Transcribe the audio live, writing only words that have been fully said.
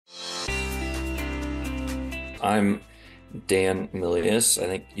I'm Dan Milius. I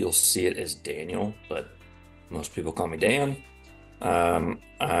think you'll see it as Daniel, but most people call me Dan.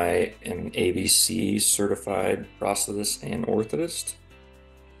 I am ABC certified prosthetist and orthotist.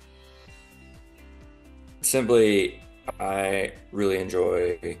 Simply, I really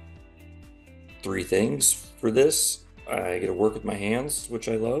enjoy three things for this. I get to work with my hands, which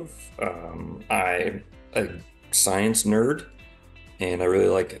I love. I'm a science nerd, and I really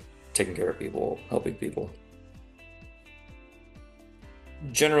like taking care of people, helping people.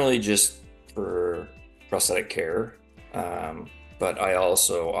 Generally, just for prosthetic care, but I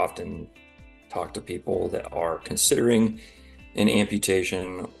also often talk to people that are considering an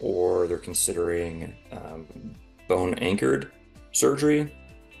amputation or they're considering bone anchored surgery,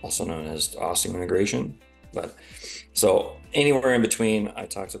 also known as osseointegration. But so anywhere in between, I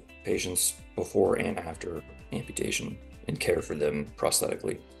talk to patients before and after amputation and care for them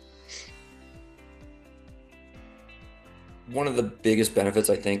prosthetically. One of the biggest benefits,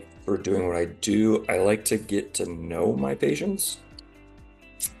 I think, for doing what I do, I like to get to know my patients.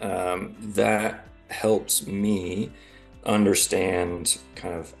 That helps me understand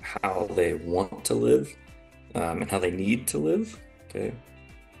kind of how they want to live, and how they need to live. Okay.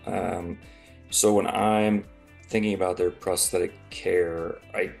 So when I'm thinking about their prosthetic care,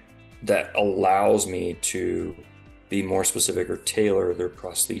 that allows me to be more specific or tailor their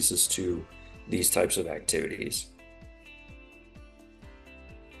prosthesis to these types of activities.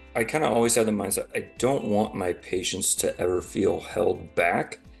 I kind of always have the mindset, I don't want my patients to ever feel held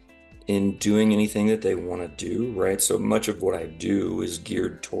back in doing anything that they want to do, right? So much of what I do is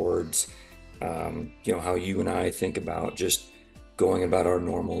geared towards, how you and I think about just going about our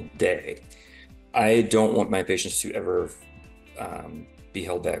normal day. I don't want my patients to ever be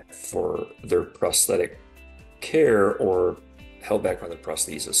held back for their prosthetic care or held back by the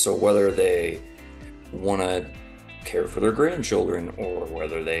prosthesis. So whether they want to care for their grandchildren or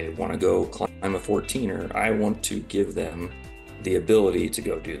whether they want to go climb a 14er, I want to give them the ability to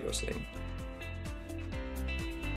go do those things.